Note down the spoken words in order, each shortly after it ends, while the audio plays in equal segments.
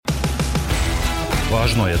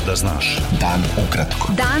Važno je da znaš. Dan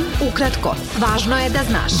ukratko. Dan ukratko. Važno je da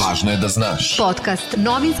znaš. Važno je da znaš. Podcast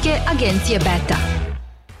novinske agencije Beta.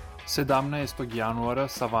 17. januara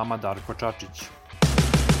sa vama Darko Čačić.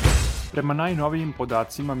 Prema najnovijim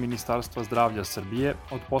podacima Ministarstva zdravlja Srbije,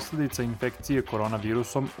 od posljedica infekcije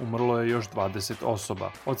koronavirusom umrlo je još 20 osoba.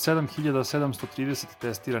 Od 7730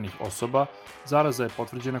 testiranih osoba, zaraza je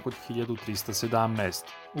potvrđena kod 1317.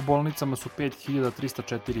 U bolnicama su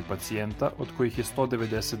 5304 pacijenta, od kojih je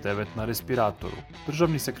 199 na respiratoru.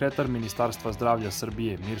 Državni sekretar Ministarstva zdravlja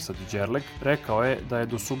Srbije Mirsad Đerlek rekao je da je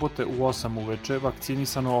do subote u 8 uveče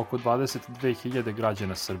vakcinisano oko 22.000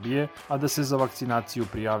 građana Srbije, a da se za vakcinaciju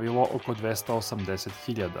prijavilo oko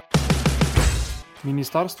 280.000.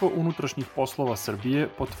 Ministarstvo unutrašnjih poslova Srbije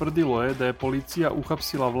potvrdilo je da je policija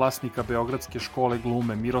uhapsila vlasnika Beogradske škole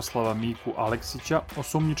glume Miroslava Miku Aleksića,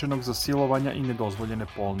 osumnjičenog za silovanja i nedozvoljene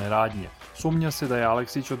polne radnje. Sumnja se da je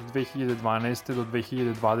Aleksić od 2012. do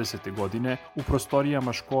 2020. godine u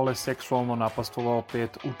prostorijama škole seksualno napastvovao 5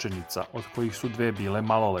 učenica, od kojih su 2 bile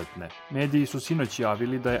maloletne. Mediji su sinoć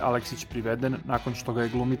javili da je Aleksić priveden nakon što ga je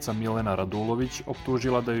glumica Milena Radulović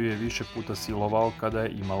optužila da ju je više puta silovao kada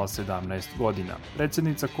je imala 17 godina.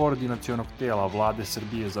 Predsednica koordinacionog tela Vlade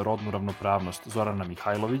Srbije za rodnu ravnopravnost Zorana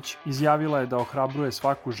Mihajlović izjavila je da ohrabruje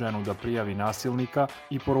svaku ženu da prijavi nasilnika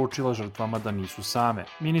i poručila žrtvama da nisu same.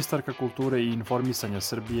 Ministarka kulture i informisanja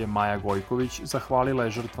Srbije Maja Gojković zahvalila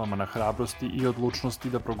je žrtvama na hrabrosti i odlučnosti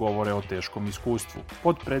da progovore o teškom iskustvu.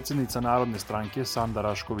 Podpredsednica Narodne stranke Sanda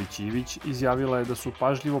Rašković-Ivić izjavila je da su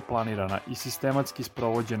pažljivo planirana i sistematski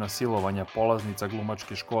sprovođena silovanja polaznica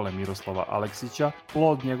glumačke škole Miroslava Aleksića,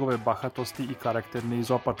 plod njegove bahatosti i karakterne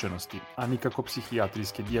izopačenosti, a nikako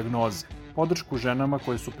psihijatrijske dijagnoze. Podršku ženama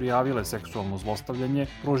koje su prijavile seksualno zlostavljanje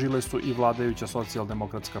pružile su i vladajuća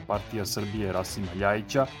Socijaldemokratska partija Srbije Rasima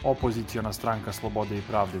Ljajića, opoziciona stranka Slobode i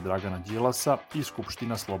pravde Dragana Đilasa i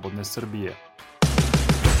Skupština Slobodne Srbije.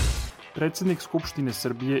 Predsednik Skupštine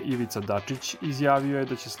Srbije Ivica Dačić izjavio je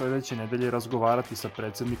da će sledeće nedelje razgovarati sa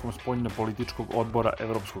predsednikom spoljnopolitičkog odbora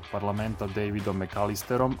Evropskog parlamenta Davidom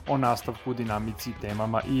McAllisterom o nastavku, dinamici,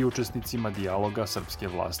 temama i učesnicima dijaloga srpske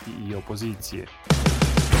vlasti i opozicije.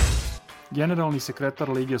 Generalni sekretar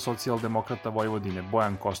Lige socijaldemokrata Vojvodine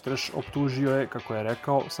Bojan Kostreš optužio je, kako je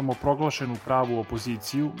rekao, samoproglašenu pravu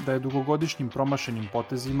opoziciju da je dugogodišnjim promašenim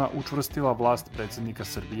potezima učvrstila vlast predsednika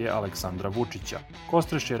Srbije Aleksandra Vučića.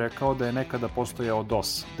 Kostreš je rekao da je nekada postojao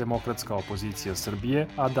DOS, demokratska opozicija Srbije,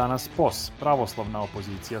 a danas POS, pravoslavna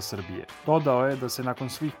opozicija Srbije. Dodao je da se nakon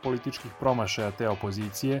svih političkih promašaja te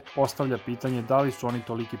opozicije postavlja pitanje da li su oni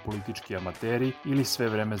toliki politički amateri ili sve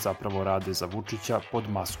vreme zapravo rade za Vučića pod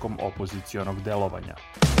maskom opozicije delovanja.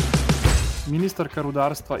 Ministarka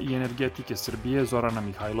rudarstva i energetike Srbije Zorana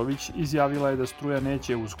Mihajlović izjavila je da struja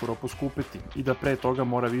neće uskoro poskupeti i da pre toga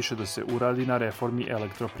mora više da se uradi na reformi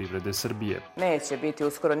elektroprivrede Srbije. Neće biti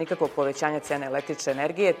uskoro nikakvog povećanja cene električne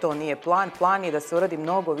energije, to nije plan. Plan je da se uradi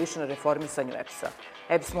mnogo više na reformisanju EPS-a.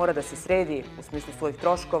 EPS mora da se sredi u smislu svojih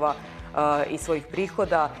troškova i svojih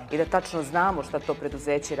prihoda i da tačno znamo šta to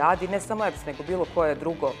preduzeće radi. Ne samo EPS, nego bilo koje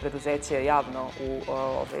drugo preduzeće javno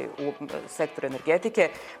u sektoru energetike,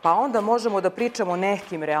 pa onda možemo da pričamo o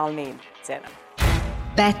nekim realnijim cenama.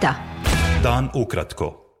 Beta. Dan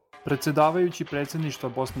ukratko. Predsedavajući predsjedništva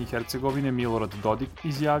Bosne i Hercegovine Milorad Dodik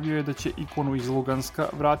izjavio je da će ikonu iz Luganska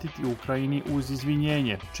vratiti Ukrajini uz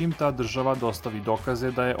izvinjenje, čim ta država dostavi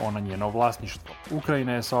dokaze da je ona njeno vlasništvo.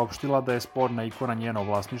 Ukrajina je saopštila da je sporna ikona njeno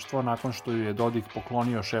vlasništvo nakon što ju je Dodik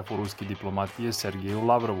poklonio šefu ruske diplomatije Sergeju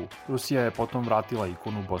Lavrovu. Rusija je potom vratila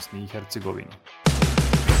ikonu Bosni i Hercegovini.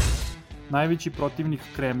 Najveći protivnik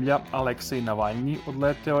Kremlja, Aleksej Navalnji,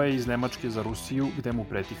 odleteo je iz Nemačke za Rusiju, gde mu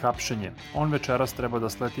preti hapšenje. On večeras treba da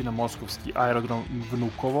sleti na moskovski aerodrom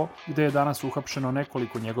Vnukovo, gde je danas uhapšeno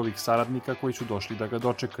nekoliko njegovih saradnika koji su došli da ga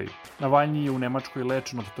dočekaju. Navalnji je u Nemačkoj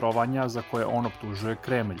lečen od trovanja za koje on optužuje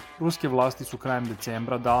Kremlj. Ruske vlasti su krajem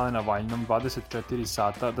decembra dale Navalnjom 24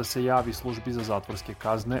 sata da se javi službi za zatvorske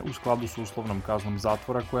kazne u skladu s uslovnom kaznom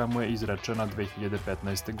zatvora koja mu je izrečena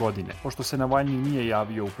 2015. godine. Pošto se Navalnji nije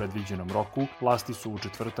javio u predviđenom roku, vlasti su u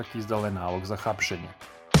četvrtak izdale nalog za hapšenje.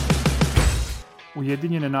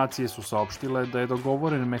 Ujedinjene nacije su saopštile da je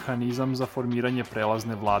dogovoren mehanizam za formiranje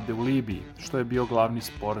prelazne vlade u Libiji, što je bio glavni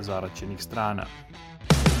spor zaraćenih strana.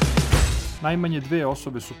 Najmanje 2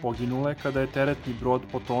 osobe su poginule kada je teretni brod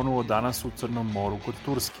potonuo danas u Crnom moru kod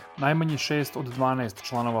Turske. Najmanje 6 od 12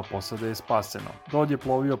 članova posade je spaseno. Brod je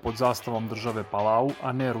plovio pod zastavom države Palau,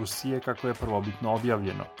 a ne Rusije kako je prvobitno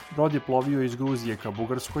objavljeno. Brod je plovio iz Gruzije ka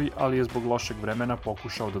Bugarskoj, ali je zbog lošeg vremena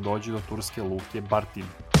pokušao da dođe do turske luke Bartin.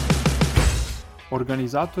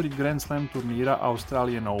 Organizatori Grand Slam turnira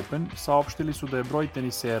Australian Open saopštili su da je broj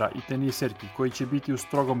tenisera i teniserki koji će biti u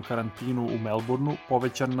strogom karantinu u Melbourneu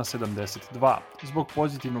povećan na 72 zbog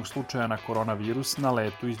pozitivnog slučaja na koronavirus na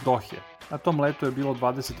letu iz Dohe. Na tom letu je bilo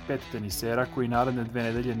 25 tenisera koji naredne 2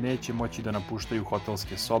 nedelje neće moći da napuštaju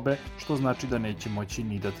hotelske sobe, što znači da neće moći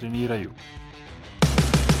ni da treniraju.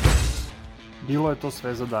 Bilo je to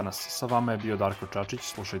sve za danas. Sa vama je bio Darko Čačić,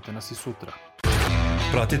 slušajte nas i sutra.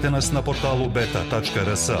 Pratite nas na portalu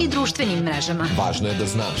beta.rs I društvenim mrežama. Važno je da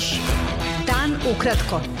znaš. Dan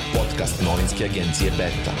ukratko. Podcast novinske agencije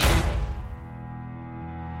Beta.